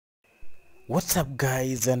What's up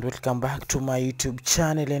guys, and welcome back to my YouTube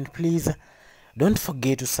channel, and please don't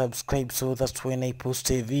forget to subscribe so that when I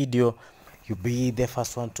post a video you'll be the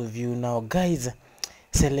first one to view. Now guys,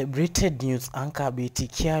 celebrated news anchor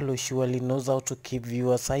Kyalo surely knows how to keep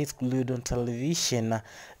viewers' eyes glued on television.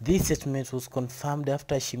 This statement was confirmed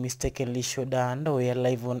after she mistakenly showed her underwear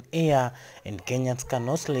live on air, and Kenyans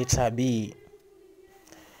cannot let her be.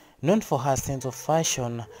 Known for her sense of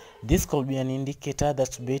fashion, this could be an indicator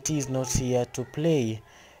that Betty is not here to play.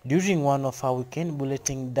 During one of her weekend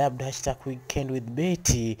bulletin dubbed #Weekend with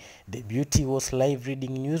Betty, the beauty was live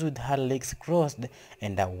reading news with her legs crossed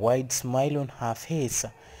and a wide smile on her face.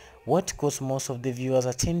 What caught most of the viewers'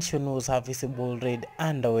 attention was her visible red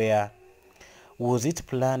underwear. Was it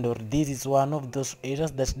planned, or this is one of those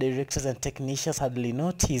areas that directors and technicians hardly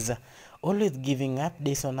notice? Always giving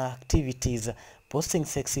updates on her activities, posting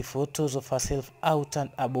sexy photos of herself out and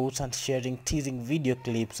about, and sharing teasing video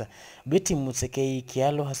clips. Betty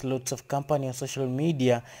Kyalo has lots of company on social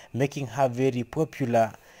media, making her very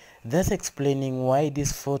popular. Thus explaining why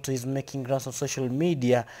this photo is making rounds on social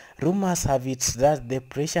media. Rumors have it that the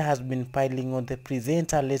pressure has been piling on the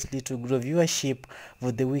presenter lately to grow viewership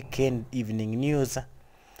for the weekend evening news.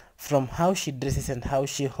 From how she dresses and how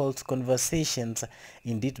she holds conversations,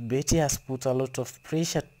 indeed Betty has put a lot of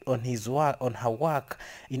pressure on her work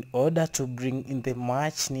in order to bring in the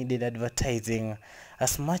much needed advertising.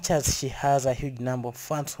 As much as she has a huge number of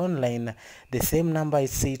fans online, the same number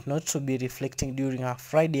is said not to be reflecting during her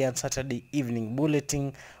Friday and Saturday evening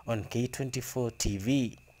bulletin on K24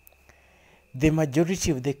 TV. The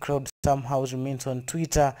majority of the crowd somehow remains on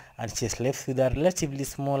Twitter, and she's left with a relatively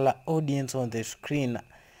smaller audience on the screen.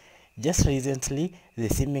 Just recently, the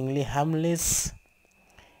seemingly harmless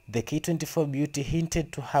K24 beauty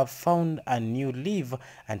hinted to have found a new life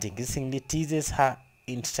and increasingly teases her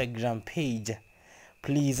Instagram page.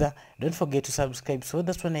 Please don't forget to subscribe so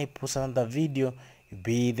that when I post another video, you'll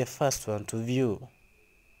be the first one to view.